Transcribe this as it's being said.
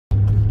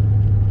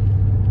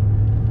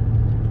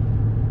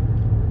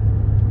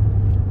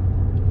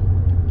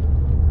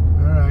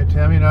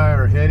and I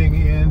are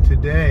heading in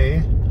today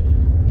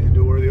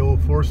into where the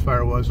old forest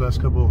fire was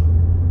last couple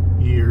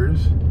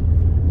years,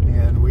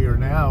 and we are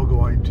now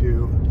going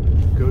to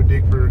go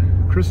dig for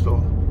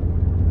crystal.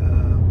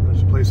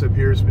 There's a place up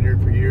here that's been here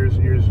for years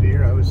and years and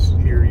years. I was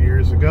here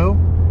years ago.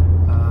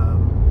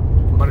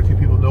 Quite a few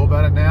people know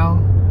about it now.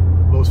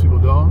 Most people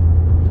don't.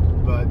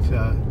 But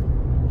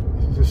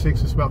this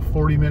takes us about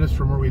 40 minutes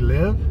from where we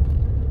live.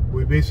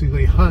 We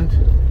basically hunt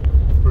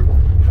for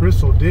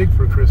crystal, dig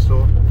for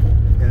crystal,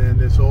 in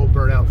this old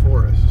burnt out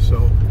forest. So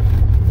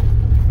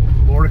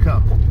more to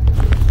come.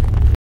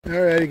 All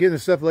right, getting the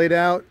stuff laid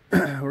out.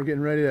 We're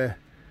getting ready to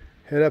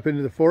head up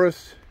into the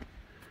forest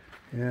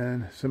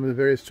and some of the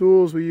various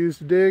tools we use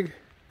to dig,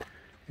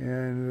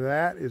 and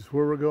that is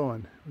where we're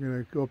going. We're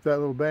going to go up that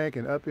little bank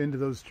and up into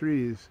those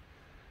trees,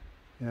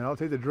 and I'll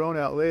take the drone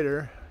out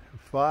later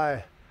and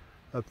fly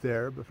up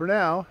there, but for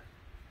now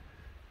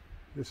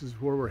this is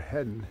where we're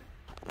heading.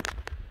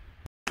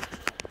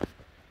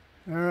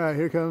 All right,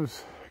 here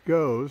goes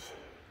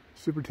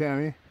Super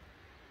Tammy.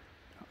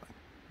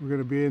 We're going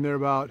to be in there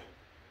about,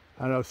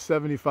 I don't know,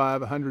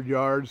 75, 100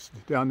 yards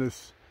down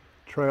this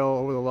trail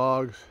over the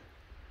logs.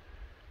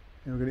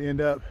 And we're going to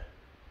end up,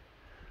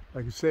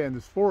 like you say, in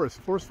this forest.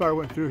 The forest fire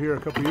went through here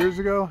a couple years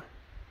ago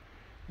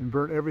and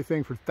burnt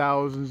everything for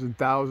thousands and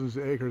thousands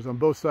of acres on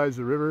both sides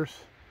of the rivers.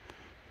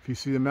 If you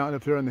see the mountain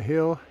up there on the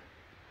hill,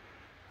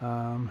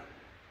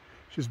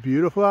 it's just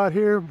beautiful out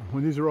here.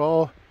 When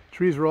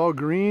trees are all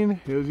green,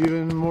 it was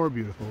even more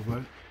beautiful.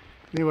 But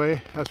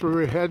anyway, that's where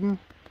we're heading.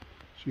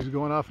 She's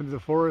going off into the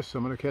forest, so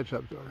I'm going to catch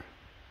up to her.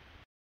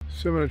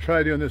 So I'm going to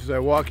try doing this as I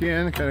walk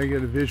in, kind of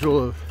get a visual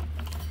of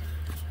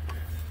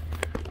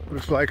what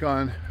it's like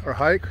on our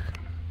hike.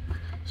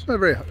 It's not a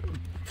very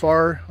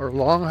far or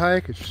long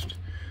hike. It's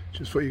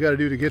just what you got to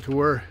do to get to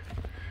where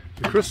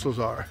the crystals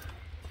are.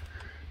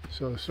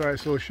 So sorry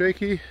it's a little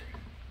shaky.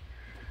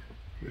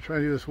 We're trying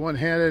to do this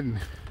one-handed and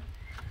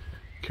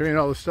carrying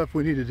all the stuff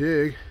we need to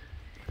dig.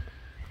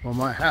 Well,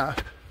 my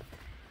half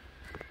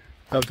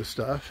of the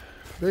stuff.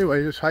 But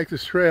anyway, just hike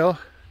this trail,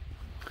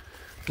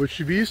 which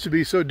used to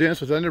be so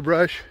dense with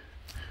underbrush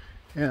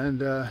and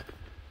the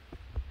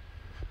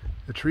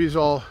trees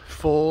all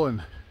full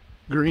and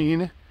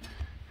green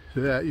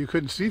that you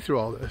couldn't see through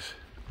all this.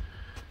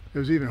 It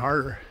was even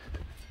harder.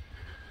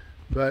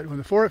 But when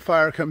the forest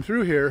fire come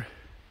through here,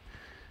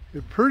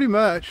 it pretty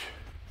much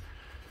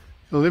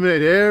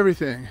eliminated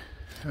everything.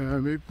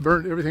 It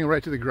burned everything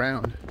right to the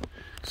ground,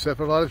 except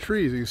for a lot of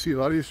trees. You can see a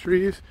lot of these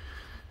trees,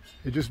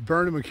 it just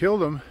burned them and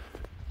killed them.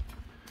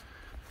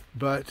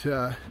 But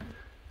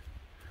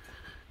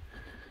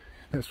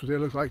that's what they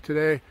look like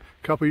today,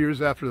 a couple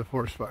years after the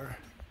forest fire.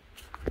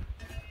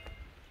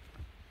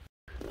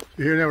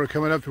 So here now we're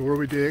coming up to where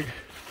we dig.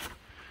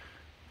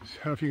 I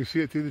don't know if you can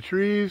see it through the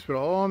trees, but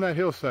all on that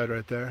hillside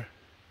right there,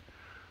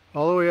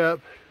 all the way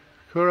up,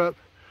 clear up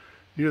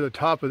near the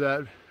top of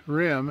that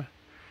rim,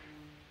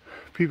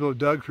 people have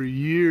dug for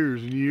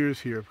years and years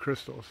here of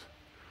crystals.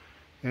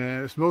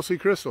 And it's mostly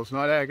crystals,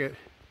 not agate.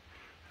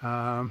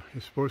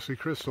 It's mostly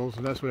crystals,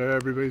 and that's what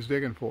everybody's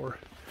digging for.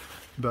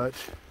 But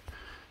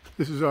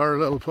this is our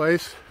little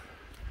place.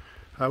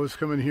 I was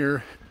coming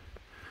here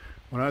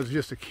when I was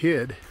just a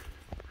kid,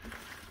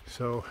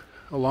 so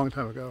a long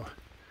time ago.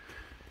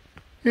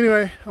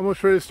 Anyway,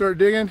 almost ready to start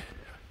digging.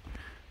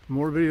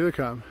 More video to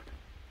come.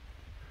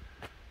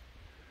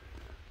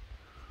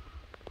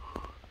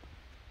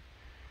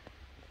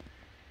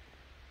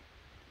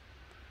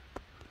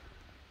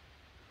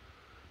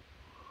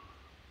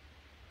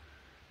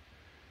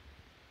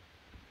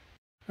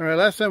 All right,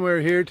 last time we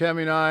were here,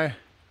 Tammy and I,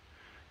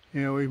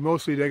 we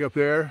mostly dig up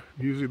there,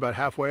 usually about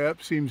halfway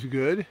up, seems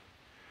good.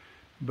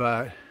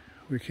 But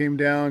we came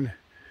down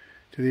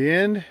to the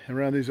end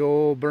around these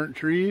old burnt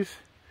trees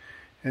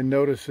and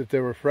noticed that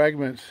there were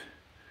fragments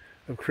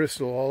of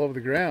crystal all over the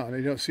ground.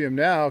 You don't see them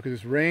now because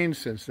it's rained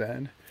since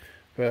then.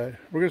 But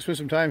we're going to spend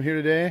some time here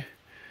today,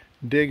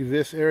 dig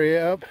this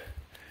area up,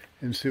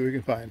 and see what we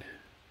can find.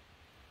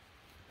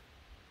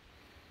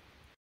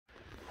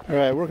 All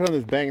right, working on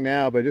this bank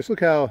now, but just look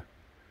how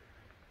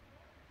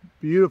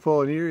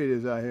beautiful and eerie it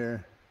is out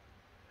here.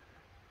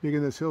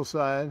 Digging this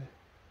hillside,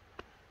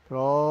 but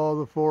all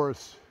the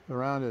forests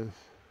around us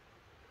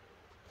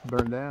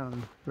burned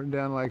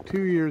down like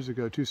 2 years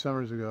ago, 2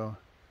 summers ago.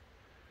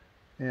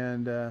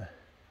 And kind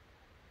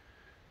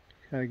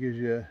of gives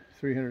you a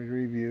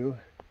 300-degree view.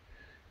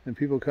 And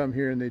people come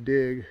here and they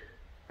dig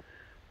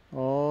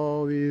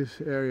all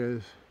these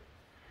areas,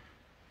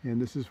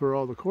 and this is where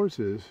all the quartz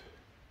is.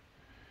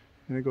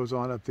 And it goes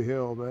on up the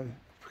hill, but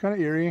it's kind of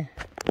eerie,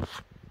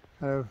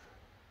 kind of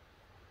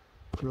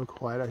real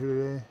quiet out here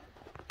today.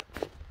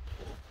 I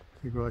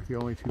think we're like the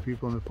only 2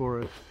 people in the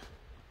forest.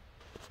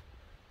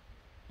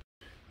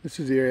 This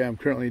is the area I'm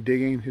currently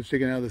digging. It's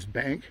digging out of this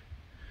bank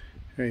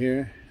right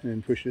here and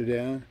then pushing it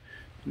down.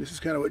 And this is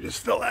kind of what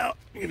just fell out.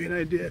 To give you an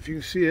idea if you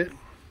can see it.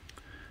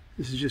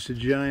 This is just a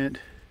giant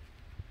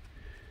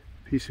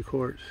piece of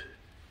quartz,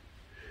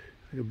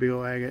 like a big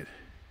old agate.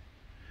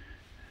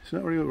 It's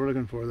not really what we're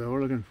looking for though.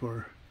 We're looking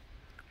for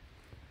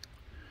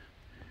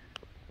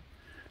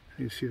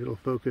You see if it'll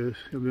focus.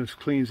 If this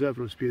cleans up,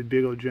 it'll just be a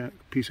big old giant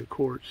piece of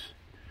quartz.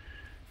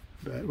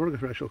 But we're looking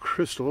for actual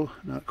crystal,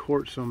 not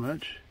quartz so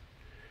much.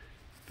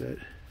 But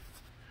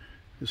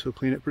this will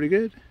clean it pretty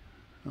good.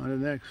 On to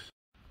the next.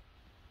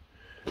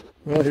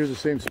 Well, here's the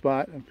same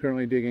spot. I'm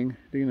currently digging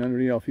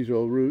underneath all these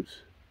old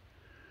roots.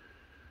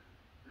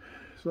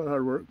 It's a lot of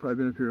hard work. Probably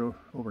been up here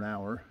over an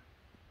hour.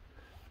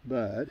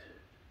 But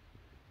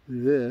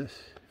this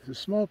is a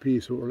small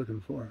piece of what we're looking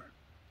for.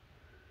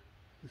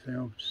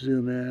 I'll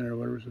zoom in or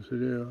whatever we're supposed to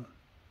do.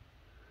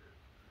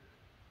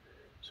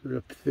 So we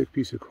have a thick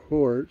piece of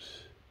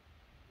quartz,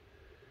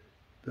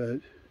 but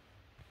I'm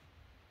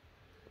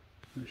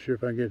not sure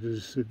if I can get to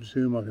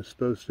zoom like I'm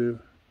supposed to.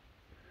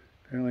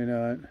 Apparently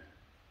not.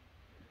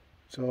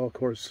 It's all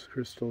quartz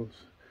crystals.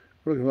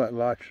 We're looking at a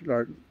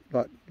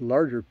lot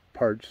larger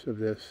parts of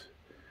this,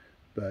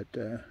 but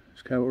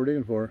it's kind of what we're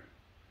digging for.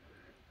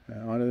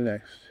 On to the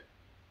next.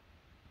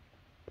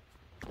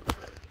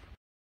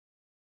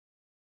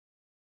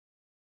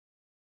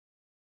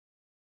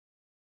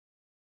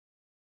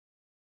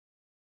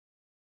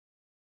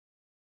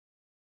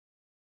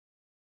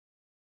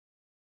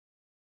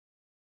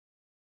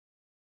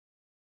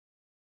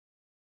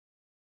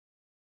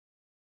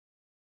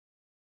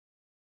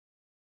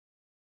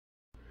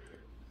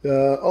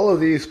 All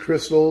of these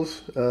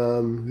crystals,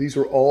 these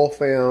were all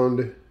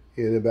found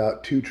in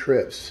about 2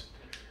 trips,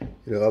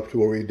 up to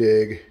where we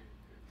dig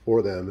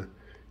for them.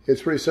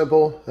 It's pretty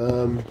simple.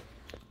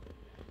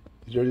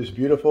 They're just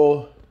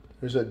beautiful.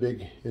 There's that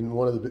big, in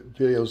one of the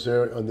videos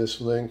there on this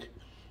link,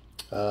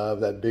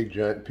 that big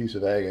giant piece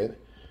of agate.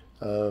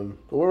 But what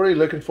we're really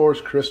looking for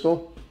is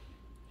crystal,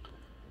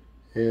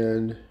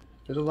 and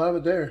there's a lot of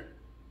it there.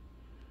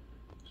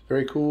 It's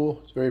very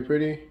cool. It's very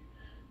pretty.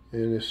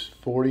 And it's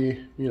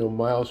 40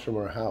 miles from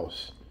our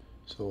house,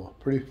 so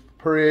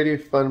pretty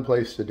fun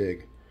place to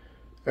dig.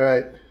 All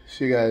right,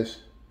 see you guys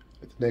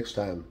next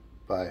time.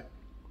 Bye.